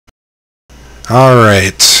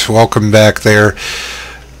Alright, welcome back there.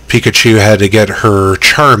 Pikachu had to get her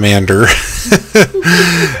Charmander.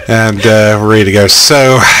 And we're ready to go.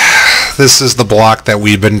 So, this is the block that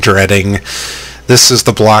we've been dreading. This is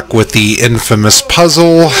the block with the infamous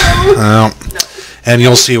puzzle. And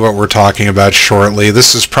you'll see what we're talking about shortly.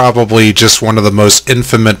 This is probably just one of the most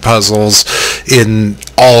infamous puzzles in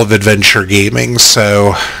all of adventure gaming.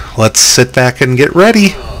 So, let's sit back and get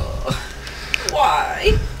ready.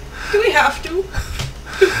 Why? Do we have to?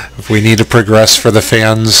 If we need to progress for the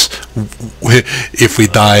fans, if we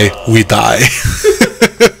die, we die.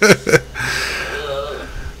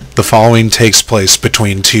 The following takes place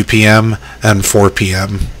between 2 p.m. and 4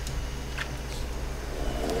 p.m.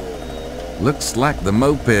 Looks like the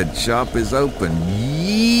moped shop is open.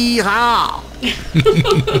 Yee-haw!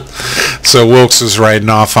 So Wilkes is riding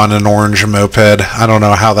off on an orange moped. I don't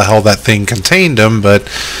know how the hell that thing contained him, but...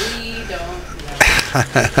 We don't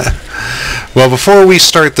know. Well, before we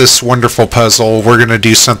start this wonderful puzzle, we're going to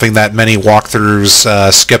do something that many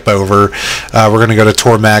walkthroughs skip over. We're going to go to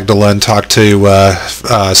Tor Magdala and talk to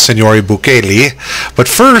Signore Bukele. But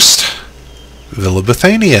first, Villa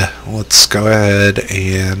Bethania. Let's go ahead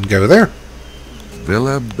and go there.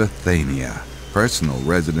 Villa Bethania. Personal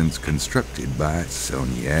residence constructed by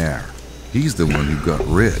Saunier. He's the one who got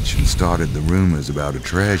rich and started the rumors about a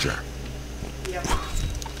treasure. Yep.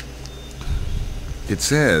 It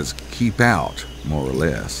says, keep out, more or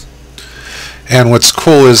less. And what's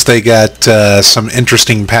cool is they got some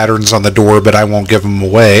interesting patterns on the door, but I won't give them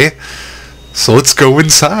away. So let's go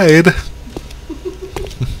inside.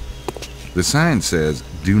 The sign says,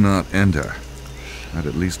 do not enter. I'd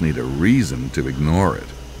at least need a reason to ignore it.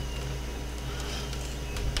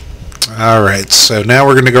 Alright, so now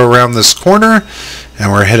we're going to go around this corner, and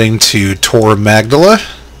we're heading to Tor Magdala,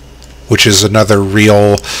 which is another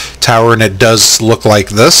real tower, and it does look like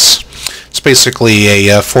this. It's basically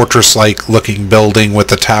a fortress-like looking building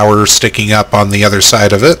with a tower sticking up on the other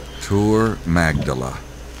side of it. Tor Magdala.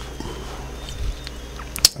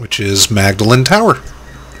 Which is Magdalene Tower.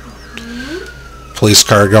 Police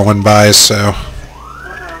car going by, so...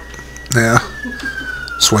 yeah.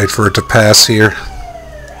 Let's wait for it to pass here.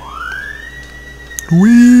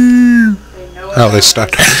 Whee! Oh, they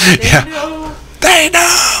stopped. Yeah. They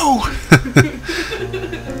know!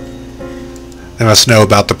 They must know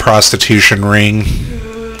about the prostitution ring.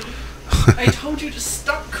 I told you to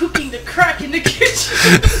stop cooking the crack in the kitchen.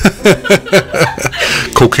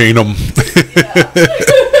 Cocaine 'em.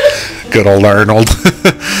 Yeah. Good old Arnold.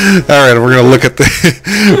 Alright, we're gonna look at the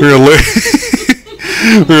we're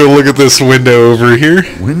gonna look at this window over here.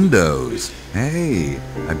 Windows. Hey,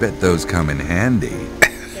 I bet those come in handy.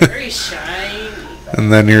 Very shiny.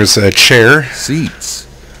 And then here's a chair. Seats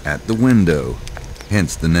at the window.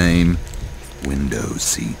 Hence the name Window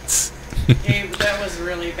Seats. Gabe, that was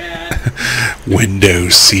really bad. Window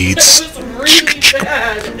seats. That was really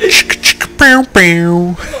bad.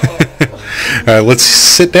 Alright, let's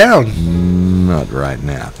sit down. Not right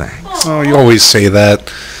now, thanks. Oh, you always say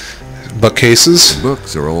that. Bookcases.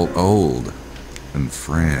 Books are all old and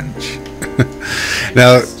French.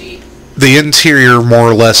 Now, the interior more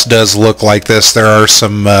or less does look like this. There are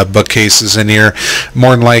some bookcases in here.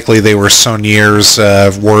 More than likely they were Saunier's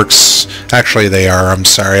works. Actually they are, I'm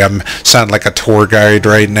sorry. I'm sound like a tour guide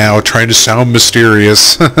right now, trying to sound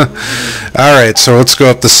mysterious. Alright, so let's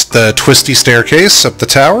go up the twisty staircase, up the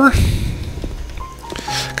tower.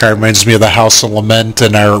 Kind of reminds me of the House of Lament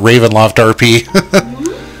and our Ravenloft RP.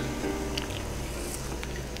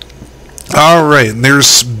 Alright, and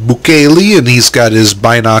there's Bukele, and he's got his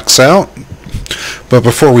binocs out. But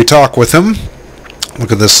before we talk with him,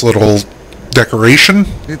 look at this little decoration.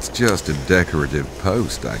 It's just a decorative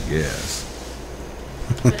post, I guess.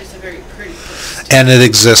 That is a very pretty place. And it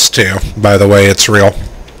exists too, by the way, it's real.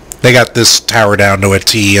 They got this tower down to a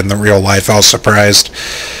T in the real life, I was surprised.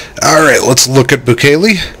 Alright, let's look at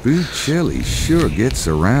Bukele. Bukele sure gets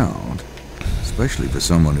around. Especially for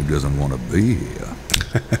someone who doesn't want to be here.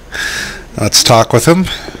 Let's talk with him.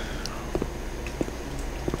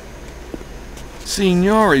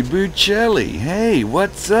 Signore Buccelli, hey,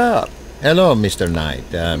 what's up? Hello, Mr.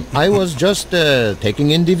 Knight. I was just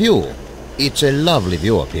taking in the view. It's a lovely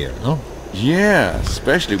view up here, no? Yeah,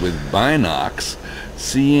 especially with binocs.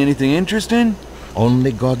 See anything interesting?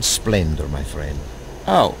 Only God's splendor, my friend.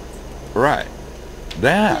 Oh, right.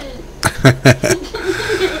 That.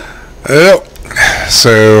 Oh,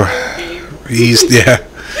 so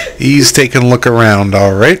he's taking a look around,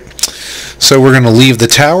 alright. So we're going to leave the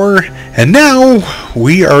tower, and now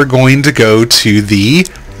we are going to go to the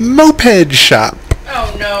moped shop.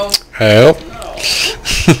 Oh no. Oh.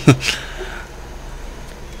 No.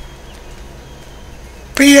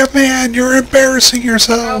 be a man. You're embarrassing How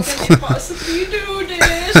yourself. can you possibly do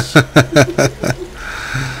this?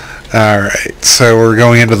 Alright, so we're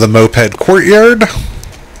going into the moped courtyard.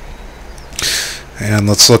 And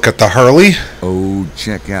let's look at the Harley. Oh,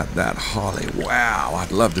 check out that Harley. Wow,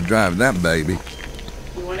 I'd love to drive that baby.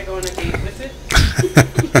 You want to go on a date with it?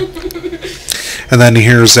 And then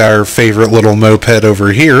here's our favorite little moped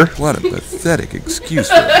over here. What a pathetic excuse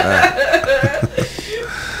for that.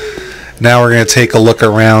 Now we're going to take a look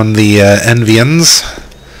around the Envians.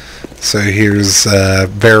 So here's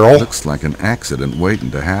Beryl. Looks like an accident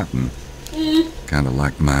waiting to happen. Kind of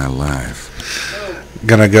like my life.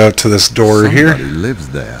 Gonna go up to this door here. Somebody lives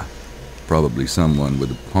there. Probably someone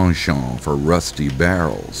with a penchant for rusty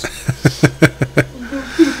barrels.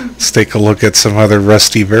 Let's take a look at some other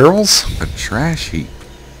rusty barrels. A trash heap.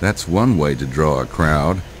 That's one way to draw a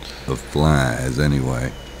crowd. Of flies,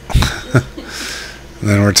 anyway. And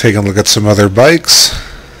then we're taking a look at some other bikes.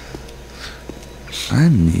 I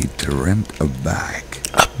need to rent a bike.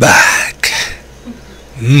 A bike.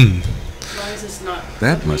 As long as it's not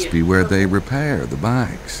That ugly must and be where they purple. repair the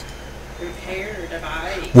bikes. Repair the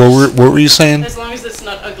bike. What were you saying? As long as it's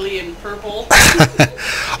not ugly and purple.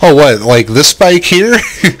 Oh, what? Like this bike here?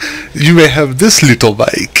 You may have this little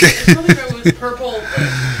bike. What if it was purple?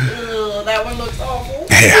 Ugh, that one looks awful.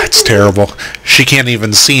 Yeah, it's terrible. She can't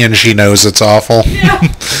even see and she knows it's awful. Yeah.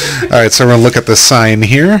 Alright, so we're gonna look at the sign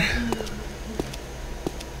here.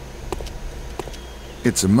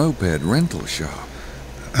 It's a moped rental shop.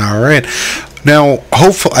 Alright. Now,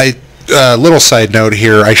 hopefully, little side note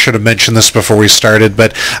here, I should have mentioned this before we started,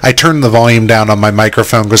 but I turned the volume down on my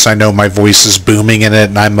microphone because I know my voice is booming in it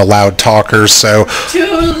and I'm a loud talker, so Too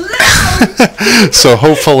loud. so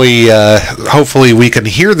hopefully we can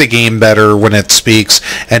hear the game better when it speaks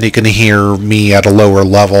and you can hear me at a lower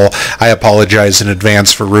level. I apologize in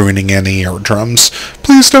advance for ruining any eardrums.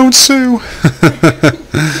 Please don't sue.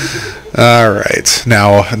 Alright,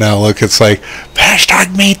 now look, it's like,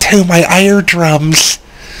 hashtag me too, my eardrums.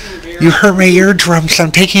 You hurt my eardrums,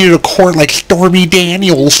 I'm taking you to court like Stormy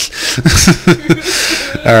Daniels.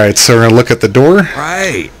 Alright, so we're going to look at the door.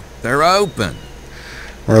 Right, they're open.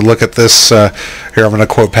 We're going to look at this, here I'm going to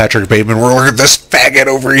quote Patrick Bateman, we're looking at this faggot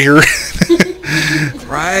over here.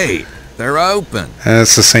 Right, they're open. And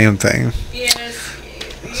it's the same thing. Yes,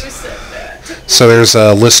 you said that. So there's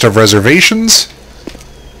a list of reservations.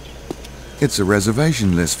 It's a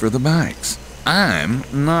reservation list for the bikes. I'm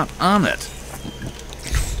not on it.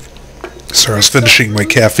 So I was finishing my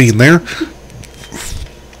caffeine there.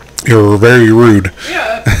 You're very rude.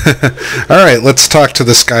 Yeah. Alright, let's talk to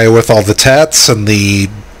this guy with all the tats and the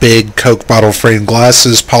big Coke bottle frame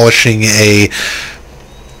glasses polishing a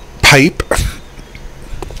pipe.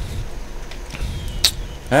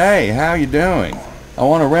 Hey, how you doing? I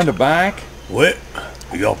want to rent a bike. Oui.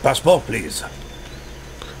 Your passport, please.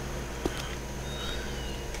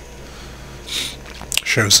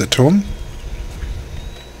 Shows it to him.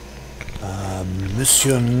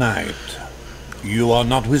 Monsieur Knight, you are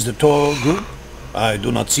not with the tour group? I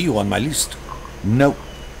do not see you on my list. Nope,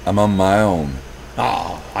 I'm on my own.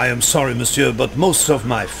 Ah, I am sorry, monsieur, but most of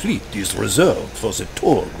my fleet is reserved for the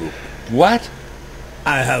tour group. What?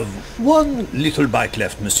 I have one little bike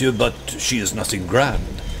left, monsieur, but she is nothing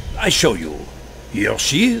grand. I show you. Here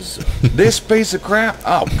she is. This piece of crap?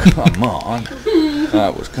 Oh, come on.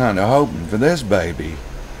 I was kind of hoping for this baby.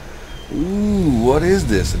 Ooh, what is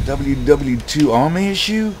this? A WW2 Army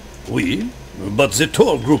issue? Oui, but the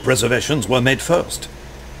tour group reservations were made first.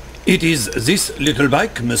 It is this little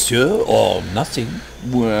bike, monsieur, or nothing.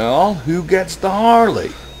 Well, who gets the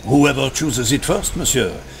Harley? Whoever chooses it first,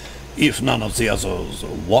 monsieur. If none of the others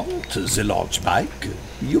want the large bike,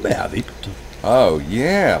 you may have it. Oh,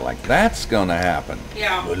 yeah, like that's gonna happen.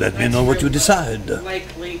 Yeah. Let me that's know what you real decide.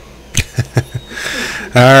 Likely.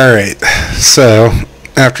 Alright, so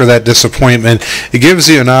after that disappointment, it gives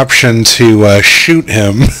you an option to shoot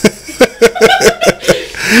him.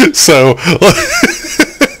 So,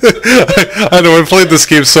 I know I've played this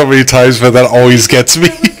game so many times, but that always gets me.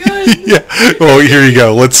 Yeah. Well, here you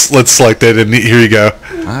go. Let's select it, and here you go.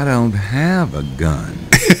 I don't have a gun.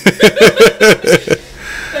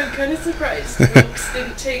 I'm kind of surprised Wilkes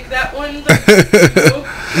didn't take that one.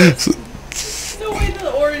 No way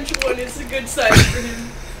the orange one is a good size for him.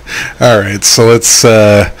 Alright, so let's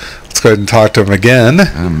go ahead and talk to him again.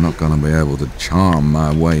 I'm not going to be able to charm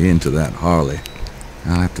my way into that Harley.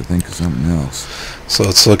 I'll have to think of something else. So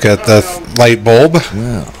let's look at the light bulb.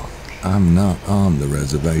 Well, I'm not on the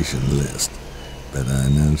reservation list, but I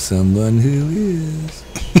know someone who is.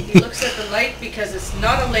 He looks at the light because it's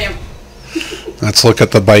not a lamp. Let's look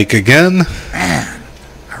at the bike again. Man,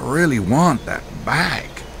 I really want that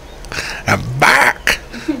bike. I'm back.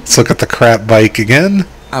 Let's look at the crap bike again.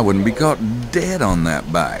 I wouldn't be caught dead on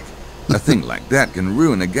that bike. A thing like that can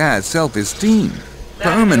ruin a guy's self-esteem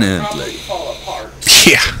permanently. Fall apart.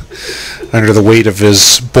 Yeah. Under the weight of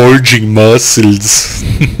his bulging muscles.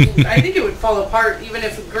 I think it would fall apart even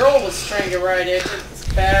if a girl was trying to ride it.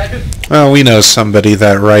 It's bad. Well, we know somebody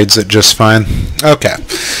that rides it just fine. Okay.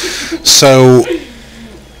 So,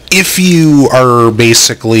 if you are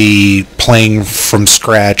basically playing from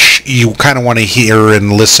scratch, you kind of want to hear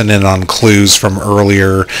and listen in on clues from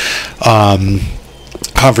earlier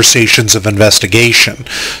conversations of investigation.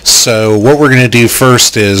 So what we're going to do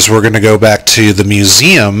first is we're going to go back to the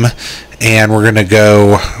museum, and we're going to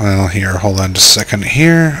go, well, here, hold on just a second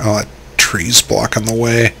here. Oh, that tree's blocking the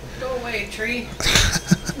way. Go away, tree.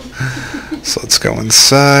 So let's go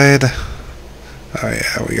inside. Oh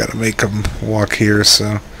yeah, we got to make them walk here,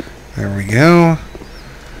 so there we go.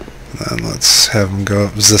 Then let's have them go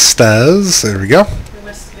up the stairs. There we go. We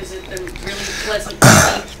must visit the really pleasant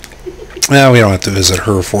lady. No, we don't have to visit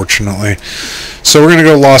her, fortunately. So we're going to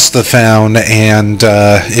go Lost the Found, and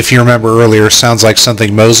if you remember earlier, sounds like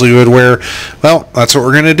something Mosley would wear. Well, that's what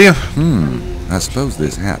we're going to do. I suppose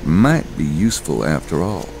this hat might be useful after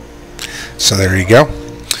all. So there you go.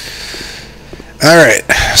 Alright,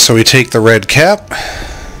 so we take the red cap,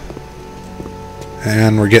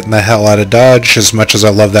 and we're getting the hell out of Dodge. As much as I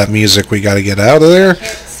love that music, we got to get out of there. I can't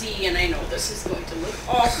see, and I know this is going to look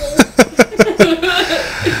awful.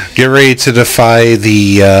 Get ready to defy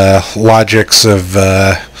the logics of,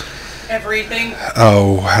 Everything.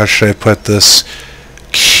 oh, how should I put this?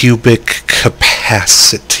 Cubic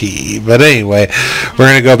capacity. But anyway, we're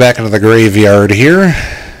going to go back into the graveyard here,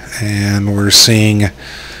 and we're seeing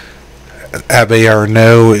Abbe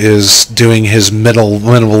Arnaud is doing his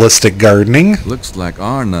minimalistic gardening. Looks like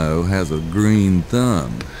Arnaud has a green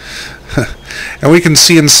thumb. And we can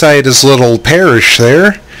see inside his little parish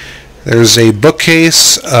there. There's a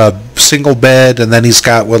bookcase, a single bed, and then he's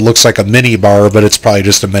got what looks like a mini bar, but it's probably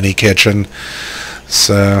just a mini kitchen.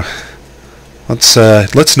 So let's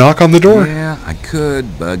knock on the door. Yeah, I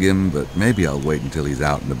could bug him, but maybe I'll wait until he's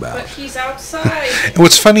out and about. But he's outside. And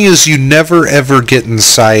what's funny is you never ever get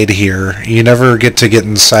inside here. You never get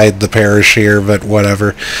inside the parish here, but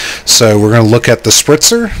whatever. So we're going to look at the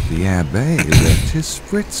spritzer. The Abbe left his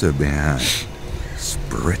spritzer behind.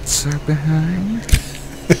 Spritzer behind?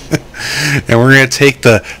 And we're going to take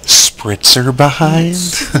the spritzer behind.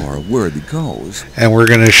 For a worthy cause. And we're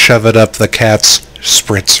going to shove it up the cat's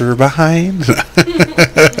spritzer behind.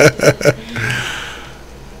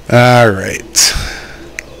 Alright.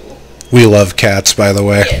 We love cats, by the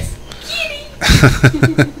way. Yes.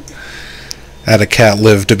 I had a cat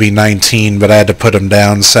live to be 19, but I had to put him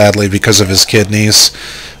down, sadly, because of his kidneys.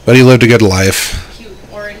 But he lived a good life. Cute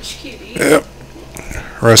orange kitty. Yep.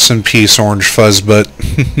 Rest in peace, Orange Fuzzbutt.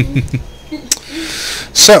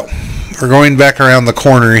 So, we're going back around the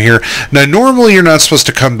corner here. Now, normally you're not supposed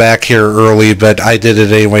to come back here early, but I did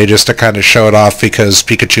it anyway just to kind of show it off because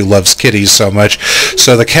Pikachu loves kitties so much.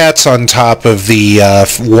 So the cat's on top of the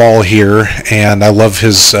wall here, and I love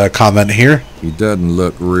his comment here. He doesn't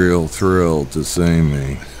look real thrilled to see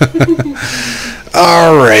me.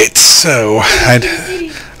 Alright, so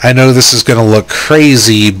I know this is going to look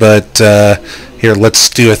crazy, but here, let's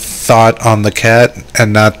do a thought on the cat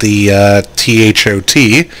and not the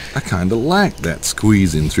T-H-O-T. I kind of like that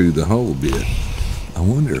squeezing through the hole bit. I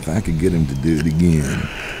wonder if I could get him to do it again.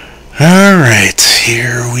 Alright,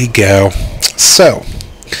 here we go. So,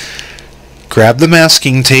 grab the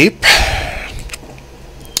masking tape.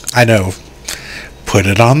 I know. Put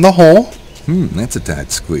it on the hole. That's a tight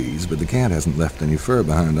squeeze, but the cat hasn't left any fur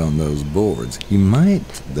behind on those boards. He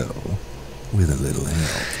might, though, with a little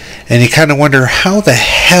help. And you kind of wonder, how the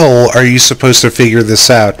hell are you supposed to figure this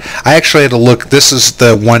out? I actually had to look. This is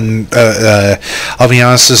the one, I'll be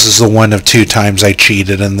honest, this is the one of 2 times I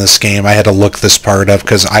cheated in this game. I had to look this part up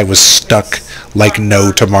because I was stuck like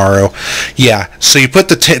no tomorrow. Yeah, so you put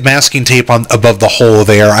the masking tape on above the hole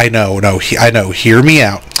there. I know, hear me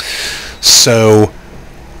out. So,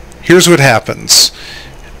 here's what happens.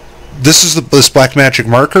 This black magic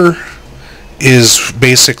marker is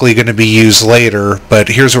basically going to be used later, but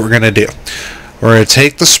here's what we're going to do. We're going to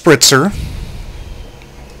take the spritzer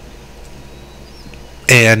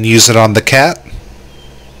and use it on the cat.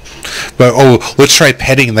 But, let's try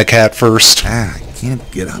petting the cat first. I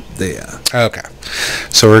can't get up there. Okay.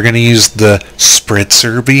 So we're going to use the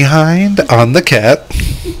spritzer behind on the cat.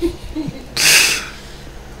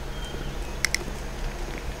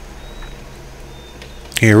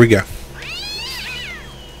 Here we go.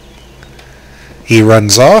 He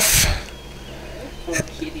runs off. Poor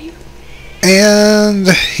kitty. And And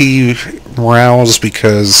he roused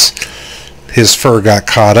because his fur got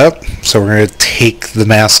caught up. So we're going to take the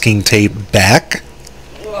masking tape back.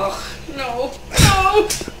 Ugh, no. No.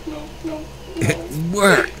 No, no, It no.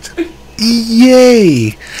 worked.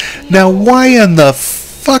 Yay! Now why in the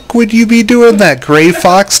fuck would you be doing that, Gray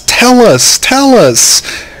Fox? Tell us!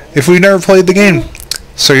 If we've never played the game.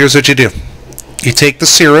 So here's what you do. You take the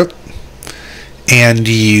syrup and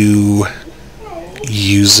you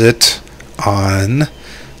use it on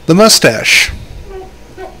the mustache.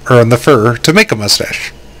 Or on the fur to make a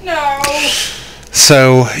mustache. No.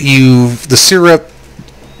 So the syrup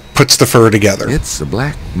puts the fur together. It's a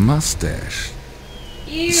black mustache.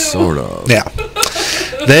 Ew. Sort of. Yeah.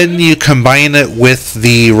 Then you combine it with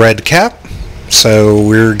the red cap. So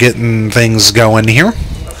we're getting things going here.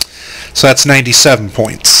 So that's 97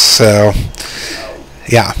 points. So,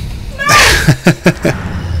 yeah.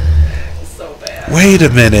 So bad. Wait a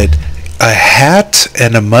minute. A hat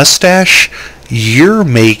and a mustache? You're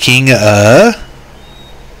making a...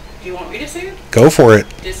 Do you want me to say it? Go for it.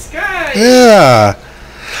 Disguise. Yeah.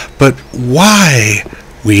 But why?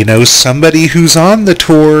 We know somebody who's on the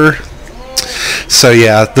tour. So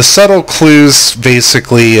yeah, the subtle clues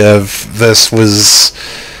basically of this was,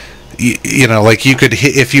 you know, like you could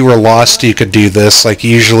hit, if you were lost, you could do this. Like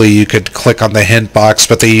usually you could click on the hint box,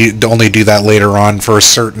 but they only do that later on for a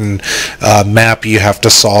certain map you have to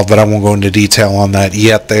solve, but I won't go into detail on that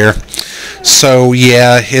yet there. So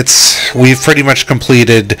yeah, we've pretty much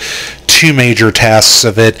completed 2 major tasks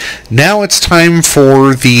of it. Now it's time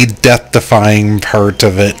for the death-defying part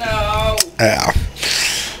of it. No. Yeah.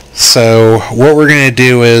 So what we're going to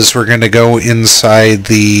do is we're going to go inside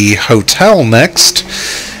the hotel next,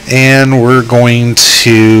 and we're going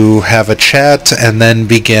to have a chat and then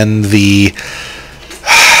begin the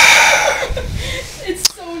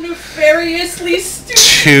It's so nefariously stupid.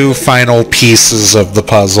 2 final pieces of the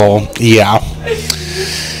puzzle. Yeah.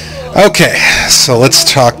 Okay, so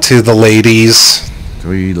let's talk to the ladies.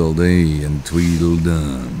 Tweedledee and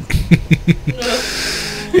Tweedledum.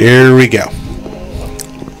 Here we go.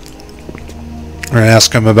 We're going to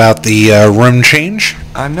ask them about the room change.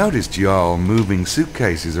 I noticed y'all moving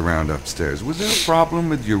suitcases around upstairs. Was there a problem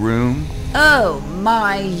with your room? Oh,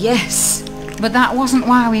 my, yes. But that wasn't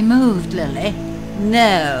why we moved, Lily.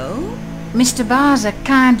 No? Mr. Barza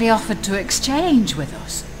kindly offered to exchange with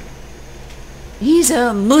us. He's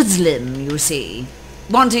a Muslim, you see.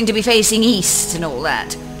 Wanting to be facing east and all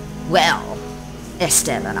that. Well,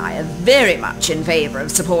 Estelle and I are very much in favour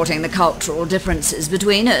of supporting the cultural differences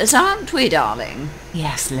between us, aren't we, darling?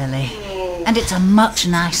 Yes, Lily. And it's a much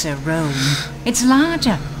nicer room. It's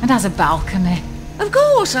larger and has a balcony. Of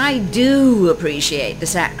course, I do appreciate the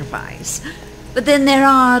sacrifice. But then there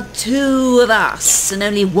are 2 of us and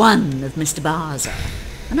only 1 of Mr. Barza.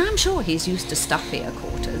 And I'm sure he's used to stuffier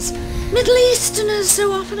quarters. Middle Easterners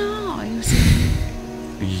so often are, you see.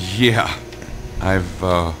 Yeah, I've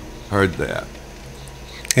heard that.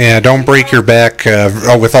 Yeah, don't break your back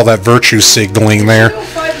with all that virtue signaling there. Go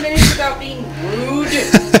 5 minutes without being rude.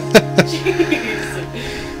 Jeez.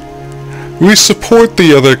 We support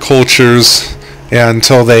the other cultures. Yeah,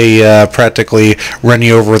 until they practically run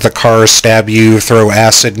you over with a car, stab you, throw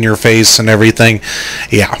acid in your face and everything.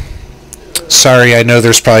 Yeah. Sorry, I know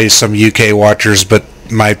there's probably some UK watchers, but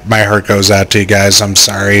my heart goes out to you guys. I'm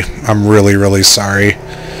sorry. I'm really, really sorry.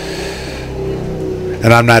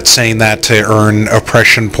 And I'm not saying that to earn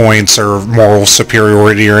oppression points or moral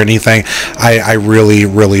superiority or anything. I really,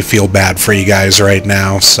 really feel bad for you guys right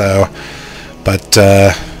now. So, but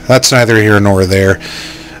that's neither here nor there.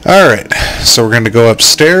 Alright, so we're going to go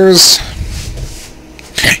upstairs.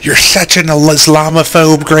 You're such an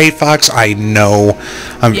Islamophobe, Grey Fox. I know.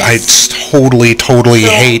 I just totally So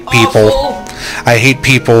hate people. awful. I hate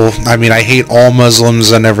people. I mean, I hate all Muslims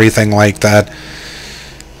and everything like that.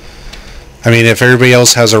 I mean, if everybody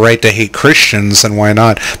else has a right to hate Christians, then why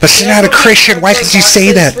not? But you're not a Christian. Why could you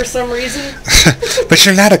say that? For some reason. But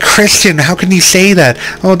you're not a Christian. How can you say that?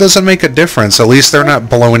 Oh, it doesn't make a difference. At least they're not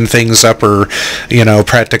blowing things up or, you know,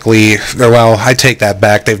 practically... Well, I take that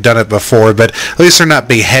back. They've done it before. But at least they're not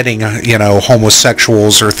beheading, you know,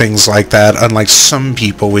 homosexuals or things like that, unlike some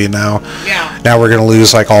people we know. Yeah. Now we're going to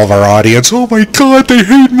lose, like, all of our audience. Oh, my God, they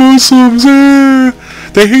hate Muslims.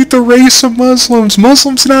 They hate the race of Muslims.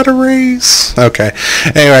 Muslims not a race. Okay.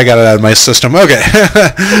 Anyway, I got it out of my system. Okay.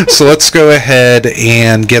 So let's go ahead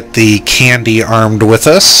and get the candy armed with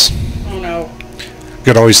us. Oh no.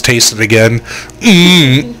 Could always taste it again.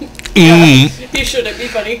 Yeah, you shouldn't be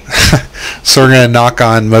funny. So we're going to knock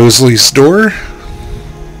on Mosley's door.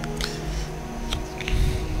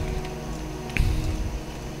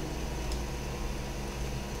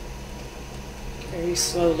 Very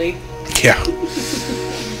slowly. Yeah.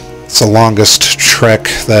 It's the longest trek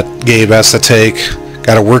that Gabe has to take.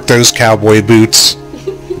 Gotta work those cowboy boots.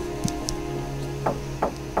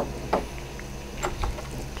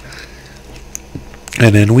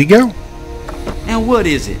 And in we go. Now what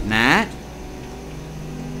is it, Knight?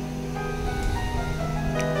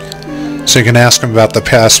 So you can ask him about the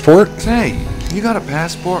passport. Say, you got a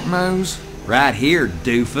passport, Mose? Right here,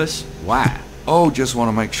 doofus. Why? Oh, just want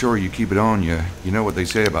to make sure you keep it on you. You know what they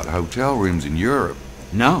say about hotel rooms in Europe.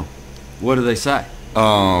 No. What do they say?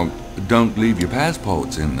 Don't leave your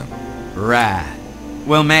passports in them. Right.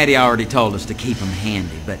 Well, Maddie already told us to keep them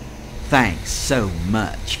handy, but thanks so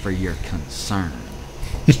much for your concern.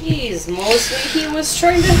 Jeez, mostly he was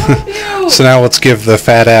trying to help you. So now let's give the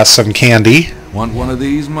fat ass some candy. Want one of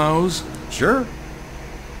these, Mose? Sure.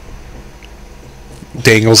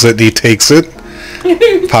 Dangles it and he takes it.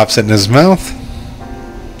 Pops it in his mouth.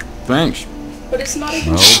 Thanks. But it's not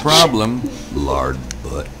even... No problem, lard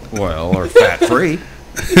butt. Well, or fat-free.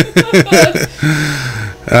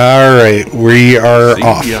 Alright, we are See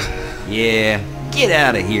off. ya. Yeah, get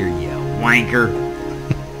out of here, you wanker.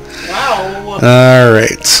 Wow.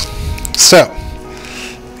 Alright. So,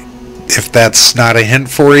 if that's not a hint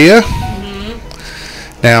for you,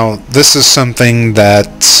 now this is something that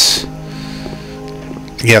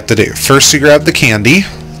you have to do. First you grab the candy.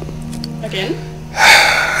 Again?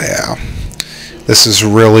 Yeah. This is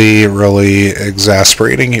really, really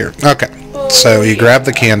exasperating here. Okay. So you grab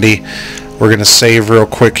the candy. We're going to save real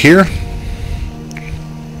quick here.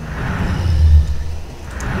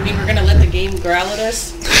 I mean, we're gonna let the game growl at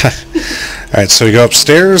us? Alright, so we go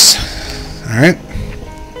upstairs. Alright.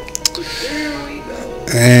 There we go.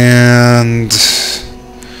 And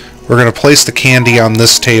we're going to place the candy on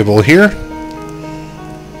this table here.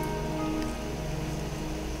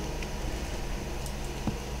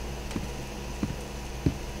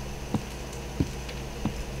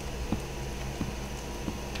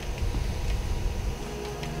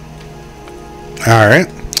 Alright.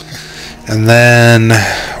 And then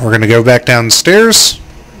we're going to go back downstairs.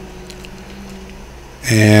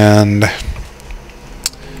 And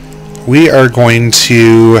we are going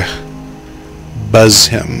to buzz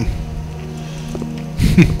him.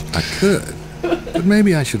 I could, but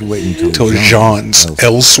maybe I should wait until John's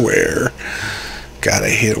elsewhere. God, I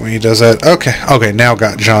hate it when he does that. Okay, now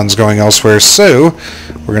got John's going elsewhere. So,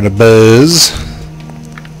 we're going to buzz.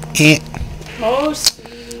 Mostly.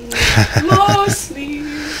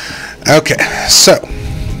 Okay, so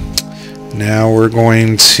now we're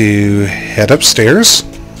going to head upstairs.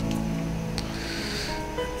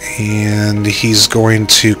 And he's going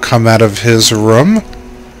to come out of his room.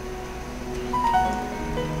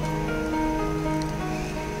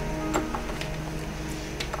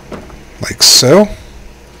 Like so.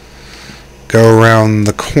 Go around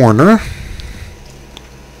the corner.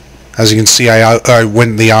 As you can see, I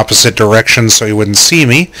went in the opposite direction so he wouldn't see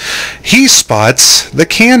me. He spots the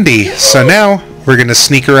candy. So now we're going to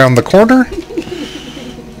sneak around the corner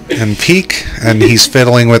and peek, and he's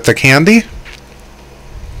fiddling with the candy.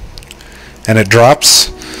 And it drops.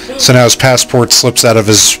 So now his passport slips out of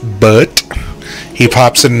his butt. He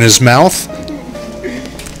pops it in his mouth,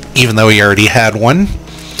 even though he already had one.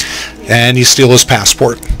 And you steal his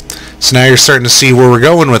passport. So now you're starting to see where we're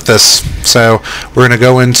going with this. So we're going to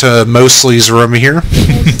go into Mosley's room here.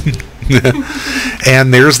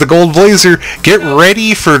 And there's the gold blazer. Get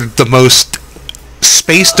ready for the most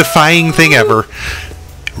space-defying thing ever.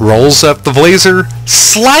 Rolls up the blazer,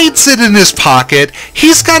 slides it in his pocket.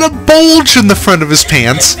 He's got a bulge in the front of his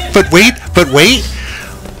pants. But wait.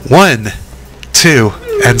 1, 2,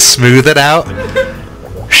 and smooth it out.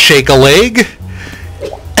 Shake a leg.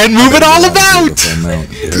 And move it all about!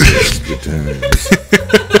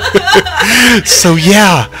 So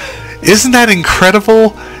yeah, isn't that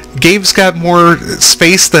incredible? Gabe's got more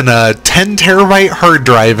space than a 10 terabyte hard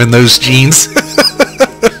drive in those jeans.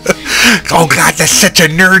 Oh god, that's such a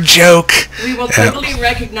nerd joke. We will totally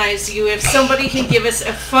recognize you if somebody can give us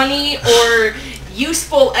a funny or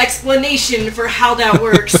useful explanation for how that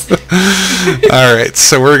works. Alright,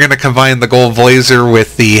 so we're going to combine the gold blazer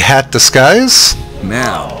with the hat disguise.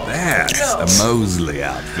 Now that's a Mosley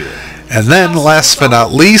outfit. And then, last but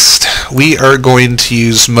not least, we are going to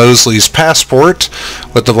use Mosley's passport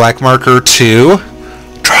with the black marker to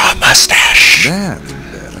draw a mustache. That's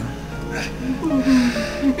better.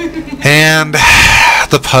 And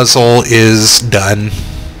the puzzle is done.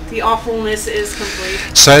 The awfulness is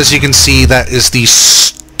complete. So as you can see, that is the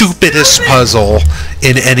stupidest puzzle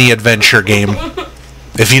in any adventure game.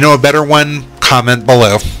 If you know a better one, comment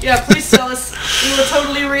below. Yeah, please tell us. We will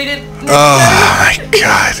totally read it. Oh my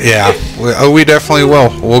god, yeah. We definitely will.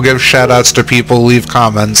 We'll give shout outs to people who leave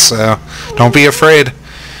comments, so don't be afraid.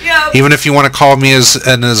 Yeah. Even if you want to call me as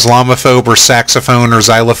an Islamophobe or saxophone or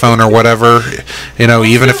xylophone or whatever, you know,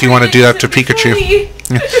 even if you want to do that to Pikachu.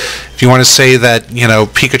 If you want to say that, you know,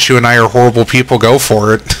 Pikachu and I are horrible people, go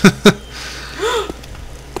for it.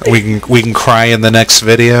 we can cry in the next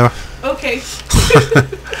video. Okay.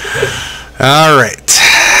 All right.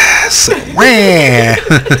 So,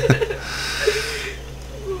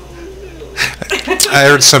 I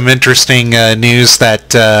heard some interesting news that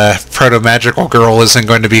Proto-Magical Girl isn't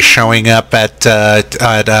going to be showing up at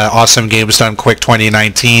Awesome Games Done Quick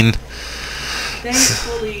 2019.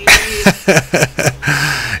 Thankfully.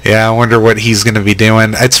 Yeah, I wonder what he's going to be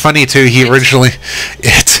doing. It's funny, too, he originally...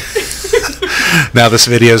 Now this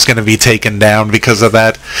video is going to be taken down because of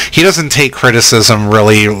that. He doesn't take criticism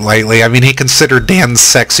really lightly. I mean, he considered Dan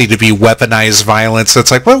Sexy to be weaponized violence. So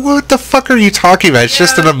it's like, what the fuck are you talking about? It's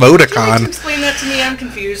just an emoticon. Can you explain that to me? I'm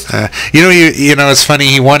confused. You know, it's funny.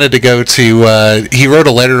 He wanted to go to. He wrote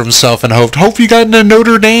a letter himself and hope you got into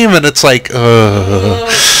Notre Dame, and it's like,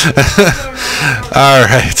 All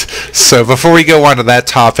right. So before we go on to that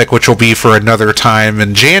topic, which will be for another time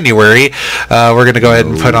in January, we're going to go ahead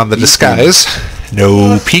and put on the disguise.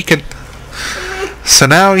 No peeking. So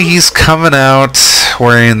now he's coming out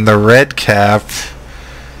wearing the red cap,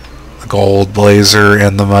 the gold blazer,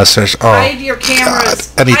 and the mustache. Oh, hide your cameras.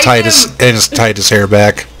 God. And he tied his hair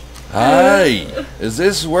back. Hey, is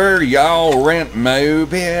this where y'all rent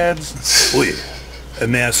mopeds? Oui.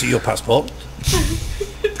 May I see your passport?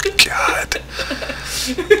 God.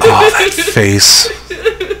 Oh, that face.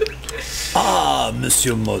 Ah,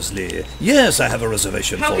 Monsieur Mosley. Yes, I have a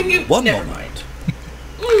reservation How for can you. you... One Never moment. mind.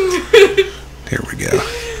 Here we go.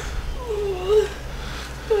 Oh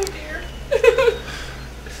dear.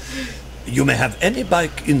 You may have any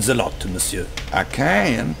bike in the lot, monsieur. I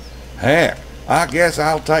can. Heck, I guess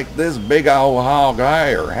I'll take this big old hog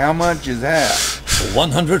here. How much is that?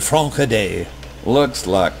 100 francs a day. Looks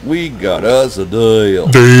like we got us a deal.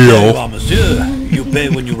 There you are, monsieur. You pay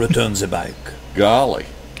when you return the bike. Golly,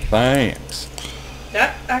 thanks.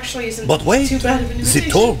 That actually isn't But wait, too bad of an the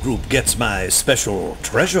invitation. tour group gets my special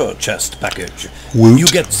treasure chest package. Woot. You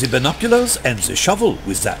get the binoculars and the shovel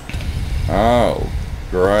with that. Oh,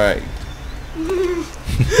 great.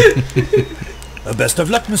 Best of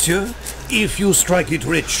luck, monsieur. If you strike it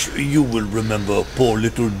rich, you will remember poor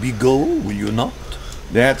little Bigot, will you not?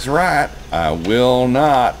 That's right. I will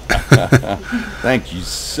not. Thank you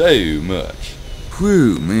so much.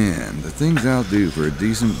 Whew, man, the things I'll do for a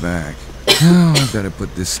decent back. Oh, I better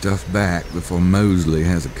put this stuff back before Mosley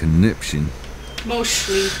has a conniption.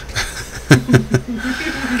 Mostly.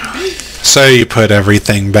 So you put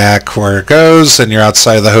everything back where it goes, and you're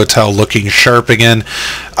outside of the hotel looking sharp again.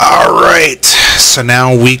 All right, so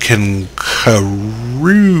now we can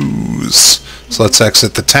cruise. So let's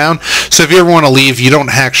exit the town. So if you ever want to leave, you don't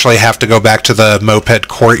actually have to go back to the moped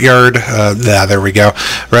courtyard. There we go.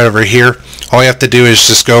 Right over here. All you have to do is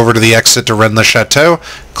just go over to the exit to Rennes le Chateau.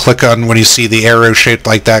 Click on, when you see the arrow shaped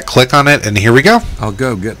like that, click on it, and here we go. I'll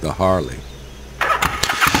go get the Harley.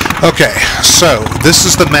 Okay, so this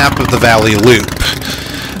is the map of the Valley Loop.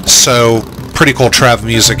 So pretty cool travel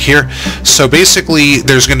music here. So basically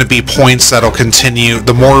there's going to be points that'll continue.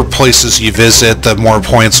 The more places you visit, the more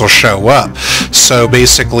points will show up. So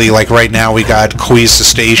basically, like right now we got Coise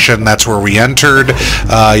Station, that's where we entered.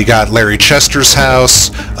 You got Larry Chester's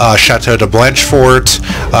house, Chateau de Blanchefort,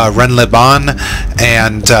 Rennes-les-Bains,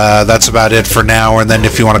 and that's about it for now. And then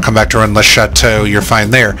if you want to come back to Rennes-le-Chateau, you're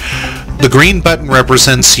fine there. The green button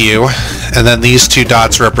represents you, and then these two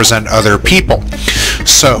dots represent other people.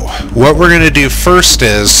 So, what we're going to do first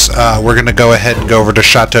is, we're going to go ahead and go over to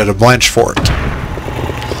Chateau de Blanchefort.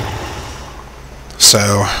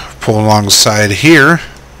 So, pull alongside here.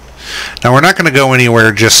 Now, we're not going to go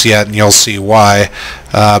anywhere just yet, and you'll see why.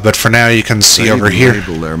 But for now, you can see They over even here.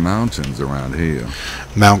 label their mountains around here.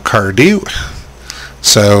 Mount Cardew.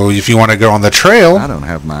 So, if you want to go on the trail... I don't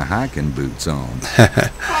have my hiking boots on.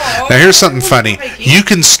 Now here's something funny. You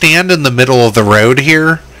can stand in the middle of the road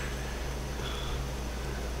here.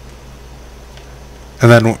 And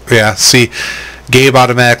then, yeah, see, Gabe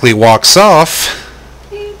automatically walks off.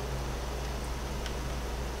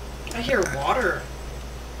 I hear water.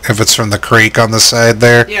 If it's from the creek on the side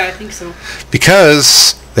there. Yeah, I think so.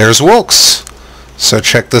 Because there's Wilkes. So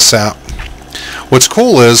check this out. What's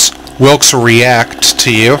cool is Wilkes will react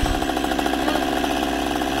to you.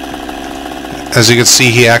 As you can see,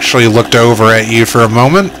 he actually looked over at you for a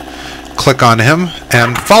moment. Click on him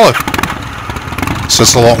and follow. So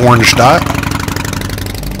it's a little orange dot.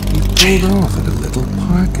 He pulled off at a little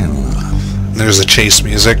parking lot. there's the chase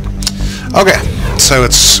music. Okay, so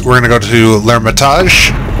we're gonna go to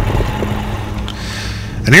L'Hermitage.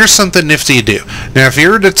 And here's something nifty to do. Now, if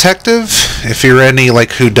you're a detective, if you're any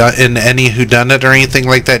like whodunit or anything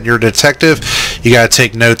like that, and you're a detective, you gotta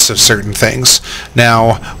take notes of certain things.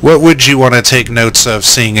 Now, what would you want to take notes of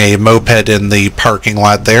seeing a moped in the parking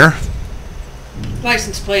lot there?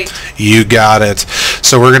 License plate. You got it.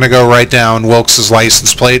 So we're gonna go write down Wilkes'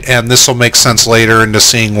 license plate, and this will make sense later into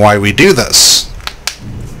seeing why we do this.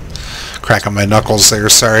 Cracking my knuckles there,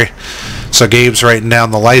 sorry. So Gabe's writing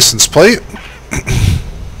down the license plate.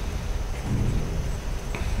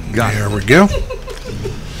 There we go.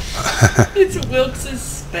 It's Wilkes'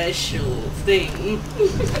 special thing.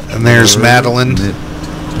 And there's Madeline. I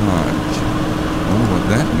wonder what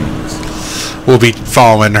that means. We'll be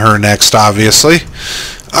following her next, obviously.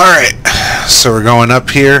 Alright, so we're going up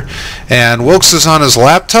here. And Wilkes is on his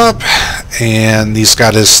laptop. And he's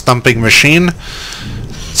got his thumping machine.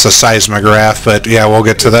 It's a seismograph, but yeah, we'll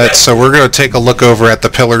get to that. So we're going to take a look over at the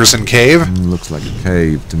pillars and cave. Looks like a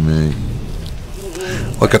cave to me.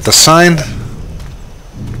 Look at the sign.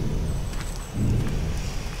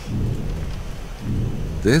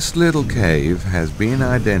 This little cave has been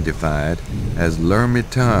identified as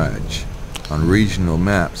L'Hermitage on regional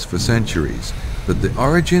maps for centuries, but the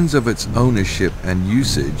origins of its ownership and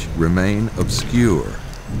usage remain obscure.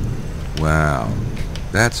 Wow,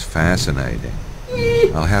 that's fascinating.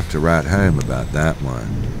 I'll have to write home about that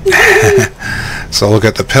one. So look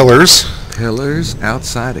at the pillars. Pillars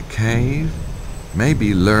outside a cave?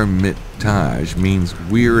 Maybe L'Hermitage means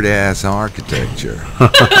weird-ass architecture.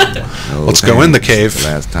 Let's go in the cave. The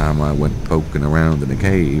last time I went poking around in a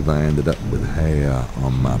cave, I ended up with hair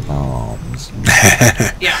on my palms.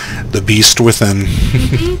 Yeah. The beast within.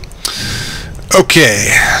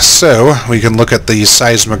 Okay, so we can look at the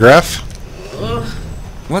seismograph.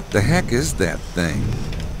 What the heck is that thing?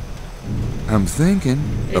 I'm thinking,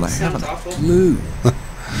 but I haven't a clue.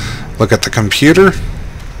 Look at the computer.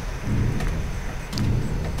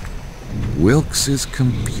 Wilkes'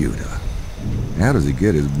 computer. How does he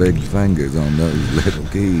get his big fingers on those little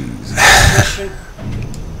keys?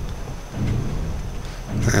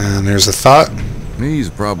 And there's a thought. He's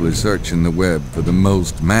probably searching the web for the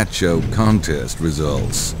most macho contest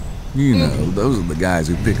results. You know, those are the guys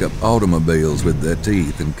who pick up automobiles with their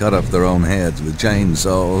teeth and cut off their own heads with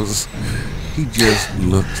chainsaws. He just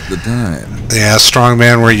looks the time. Yeah,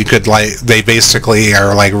 strongman, where you could, like, they basically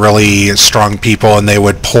are like really strong people and they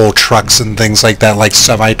would pull trucks and things like that, like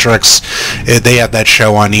semi-trucks. They had that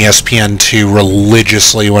show on ESPN2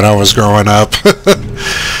 religiously when I was growing up.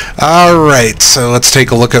 Alright, so let's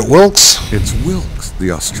take a look at Wilkes. It's Wilkes,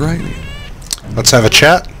 the Australian. Let's have a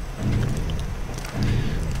chat.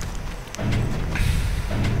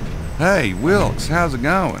 Hey, Wilkes, how's it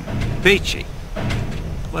going? Peachy.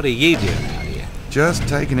 What are you doing out here? Just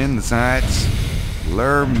taking in the sights.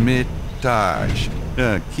 L'Hermitage.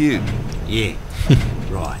 Cute. Yeah,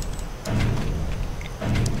 right.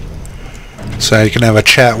 So you can have a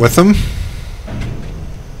chat with them.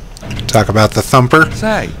 Talk about the thumper.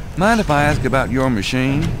 Say, mind if I ask about your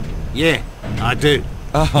machine? Yeah, I do.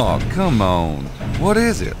 Oh, come on. What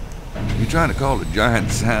is it? You trying to call it a giant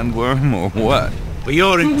sandworm or what? For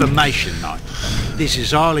your information, Knight, this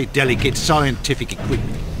is highly delicate scientific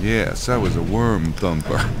equipment. Yeah, so is a worm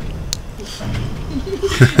thumper.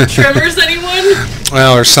 Tremors, anyone?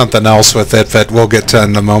 Well, there's something else with it that we'll get to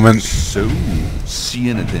in a moment. So,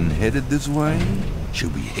 see anything headed this way?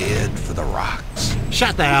 Should we head for the rocks?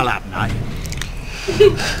 Shut the hell up, Knight.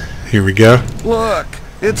 Here we go. Look,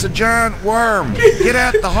 it's a giant worm. Get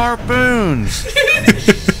out the harpoons.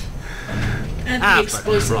 And the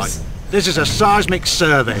explosives. Right. This is a seismic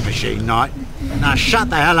survey machine, Knight. Now shut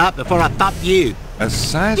the hell up before I thump you. A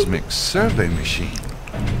seismic survey machine?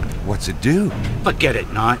 What's it do? Forget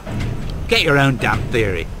it, Knight. Get your own damn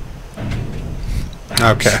theory.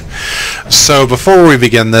 Okay. So before we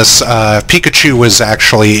begin this, Pikachu was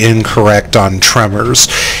actually incorrect on Tremors.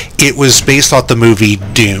 It was based off the movie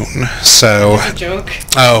Dune. So. That's a joke.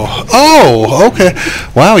 Oh, okay.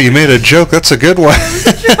 Wow, you made a joke. That's a good one.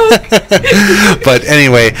 But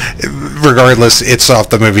anyway, regardless, it's off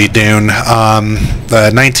the movie Dune.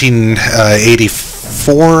 The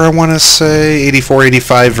 1984, I want to say, 84,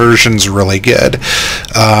 85 version's really good.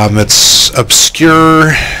 It's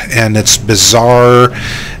obscure and it's bizarre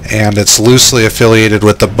and it's loosely affiliated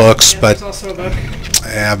with the books, but there's also a book.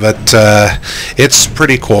 yeah, but it's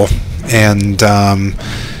pretty cool. And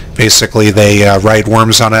Basically, they ride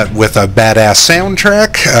worms on it with a badass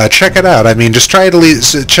soundtrack. Check it out. I mean, just try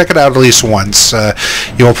it check it out at least once.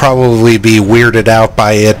 You'll probably be weirded out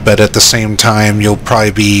by it, but at the same time, you'll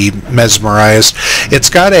probably be mesmerized. It's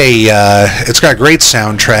got a great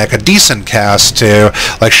soundtrack, a decent cast too,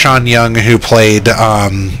 like Sean Young, who played.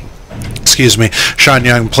 Sean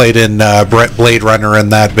Young played in Blade Runner in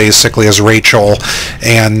that, basically as Rachel,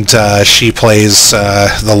 and she plays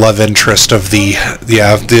the love interest of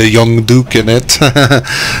the young Duke in it,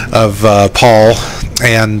 of Paul.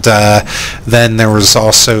 And then there was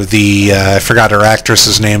also the, I forgot her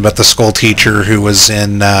actress's name, but the school teacher who was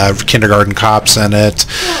in Kindergarten Cops in it.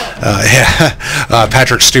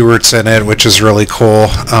 Patrick Stewart's in it, which is really cool.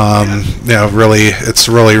 It's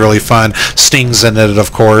really fun. Sting's in it,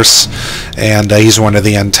 of course, and he's one of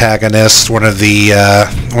the antagonists.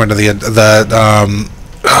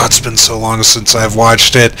 It's been so long since I've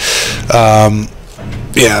watched it.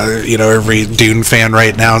 Every Dune fan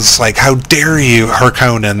right now is like, how dare you,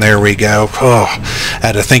 Harkonnen, there we go. Oh, I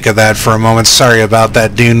had to think of that for a moment. Sorry about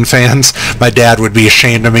that, Dune fans. My dad would be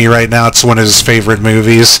ashamed of me right now. It's one of his favorite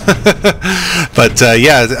movies. But,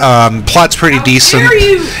 plot's pretty decent.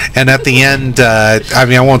 And at the end,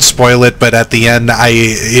 I won't spoil it, but at the end,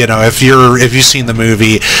 if you've seen the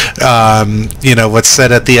movie, what's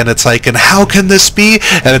said at the end, it's like, and how can this be?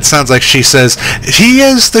 And it sounds like she says, he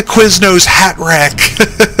is the Quiznos hat rack.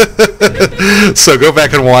 So go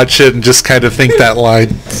back and watch it and just kind of think that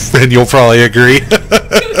line, and you'll probably agree.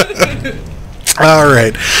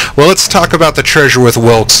 Alright, well, let's talk about the treasure with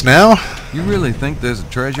Wilkes now. You really think there's a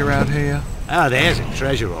treasure out here? Oh, there's a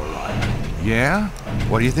treasure, all right. Yeah?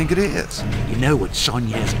 What do you think it is? You know what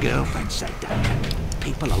Sonia's girlfriend said, don't you?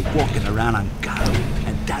 People are walking around on go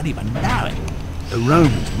and don't even know it. The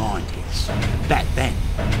Romans mined his. Back then,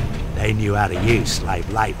 they knew how to use slave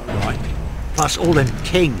labour, right? Plus all them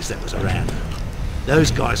kings that was around.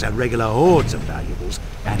 Those guys had regular hordes of valuables,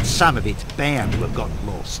 and some of it's bound to have gotten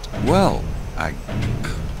lost. Well, I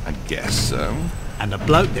guess so. And the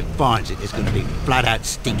bloke that finds it is going to be flat out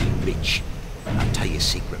stinking rich. I'll tell you a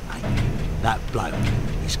secret, mate. That bloke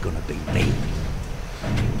is going to be me.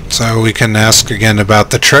 So we can ask again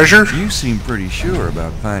about the treasure? You seem pretty sure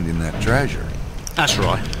about finding that treasure. That's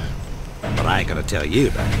right. But I ain't going to tell you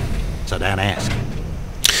about it, so don't ask.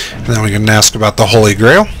 And then we can ask about the Holy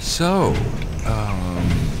Grail. So,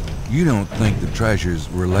 you don't think the treasure's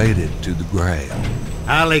related to the Grail?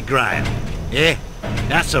 Holy Grail. Yeah,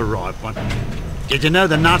 that's a right one. Did you know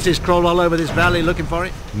the Nazis crawled all over this valley looking for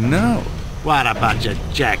it? No. What a bunch of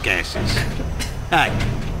jackasses. Hey,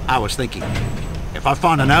 I was thinking, if I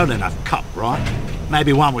find an old enough cup, right?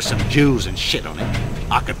 Maybe one with some jewels and shit on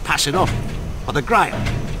it, I could pass it off for the Grail.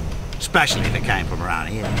 Especially if it came from around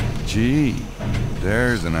here. Gee,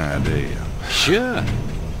 there's an idea. Sure.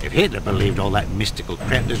 If Hitler believed all that mystical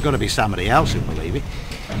crap, there's got to be somebody else who believe it.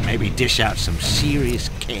 Maybe dish out some serious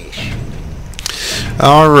cash.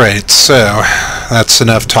 Alright, so that's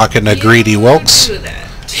enough talking to Greedy Wilkes.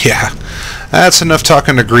 Yeah, that's enough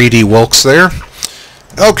talking to Greedy Wilkes there.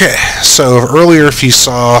 Okay, so earlier if you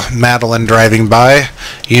saw Madeline driving by,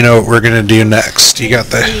 you know what we're going to do next. You got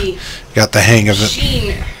the hang of it.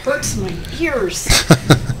 Machine hurts my ears.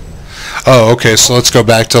 Oh, okay, so let's go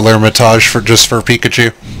back to L'Hermitage for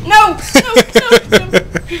Pikachu. No!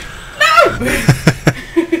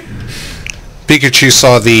 Pikachu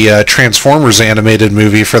saw the Transformers animated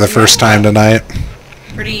movie for the first time tonight.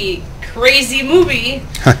 Pretty crazy movie.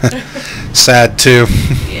 Sad, too.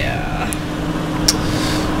 Yeah.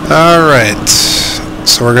 Alright,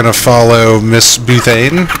 so we're going to follow Miss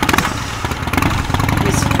Butane.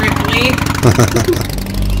 Miss Prickly.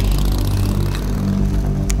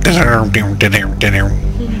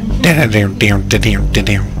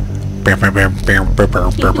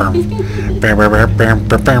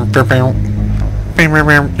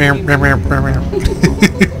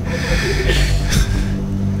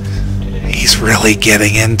 He's really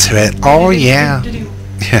getting into it. Oh, yeah.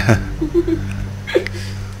 Yeah.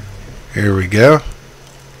 Here we go.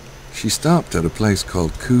 She stopped at a place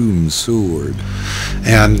called Coom's Sword.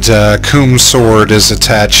 And Coom's Sword is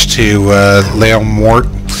attached to Leon Mort.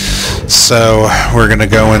 So we're going to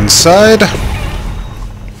go inside.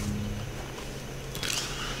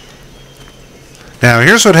 Now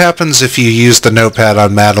here's what happens if you use the notepad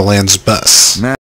on Madeline's bus.